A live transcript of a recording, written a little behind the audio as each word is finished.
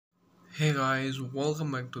Hey guys,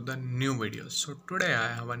 welcome back to the new video. So today I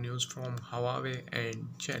have a news from Huawei and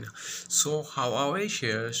China. So Huawei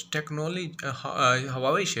shares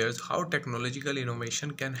how technological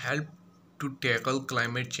innovation can help to tackle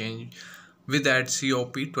climate change with at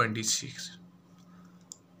COP26.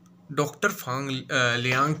 Dr. Fang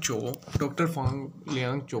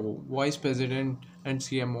Liangzhou, Vice President and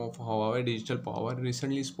CMO of Huawei Digital Power,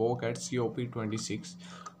 recently spoke at COP26.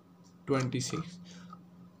 26.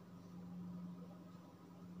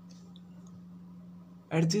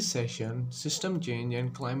 At this session, System Change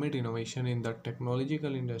and Climate Innovation in the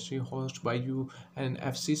Technological Industry, hosted by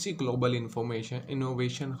UNFCCC Global Information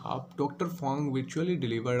Innovation Hub, Dr. Fang virtually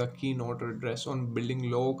delivered a keynote address on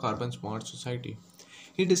building low-carbon smart society.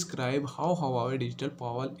 He described how Huawei Digital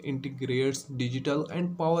Power integrates digital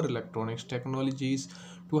and power electronics technologies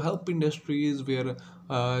to help uh,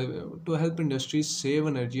 industries save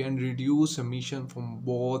energy and reduce emission from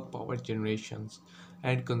both power generations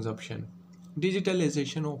and consumption.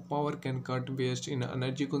 Digitalization of power can cut waste in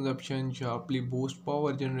energy consumption, sharply boost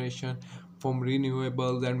power generation from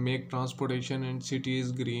renewables, and make transportation in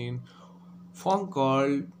cities green. Fong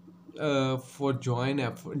called for joint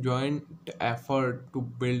effort to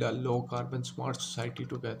build a low carbon smart society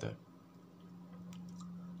together.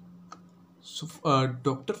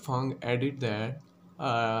 Dr. Fang added that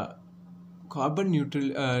uh,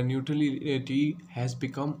 neutrality has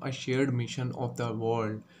become a shared mission of the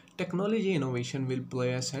world. Technology innovation will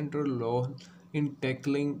play a central role in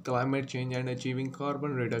tackling climate change and achieving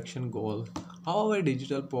carbon reduction goals. However,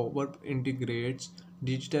 digital power integrates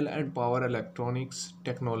digital and power electronics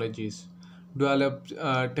develops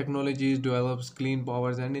clean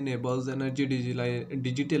powers and enables energy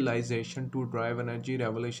digitalization to drive energy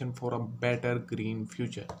revolution for a better green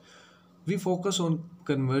future. We focus on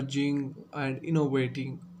converging and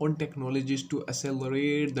innovating on technologies to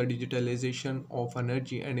accelerate the digitalization of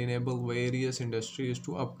energy and enable various industries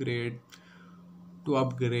to upgrade.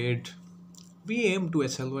 We aim to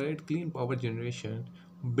accelerate clean power generation,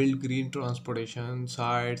 build green transportation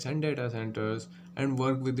sites and data centers, and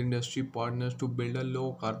work with industry partners to build a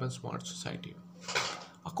low carbon smart society.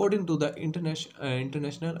 According to the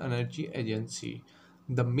International Energy Agency,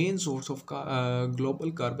 the main source of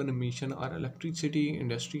global carbon emission are electricity,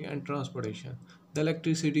 industry, and transportation. The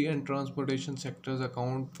electricity and transportation sectors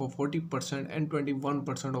account for 40% and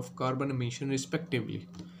 21% of carbon emission respectively.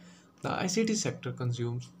 The ICT sector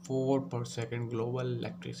consumes 4 per second global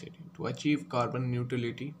electricity. To achieve carbon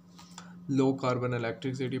neutrality, low carbon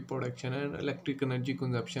electricity production and electric energy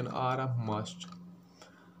consumption are a must.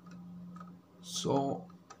 So,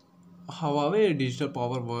 Huawei Digital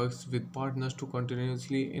Power works with partners to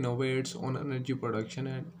continuously innovate on energy production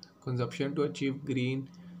and consumption to achieve green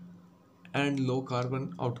and low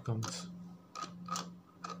carbon outcomes.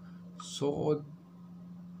 So,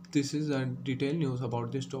 this is a detailed news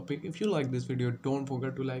about this topic. If you like this video, don't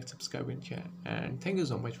forget to like, subscribe, and share. And thank you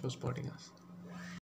so much for supporting us.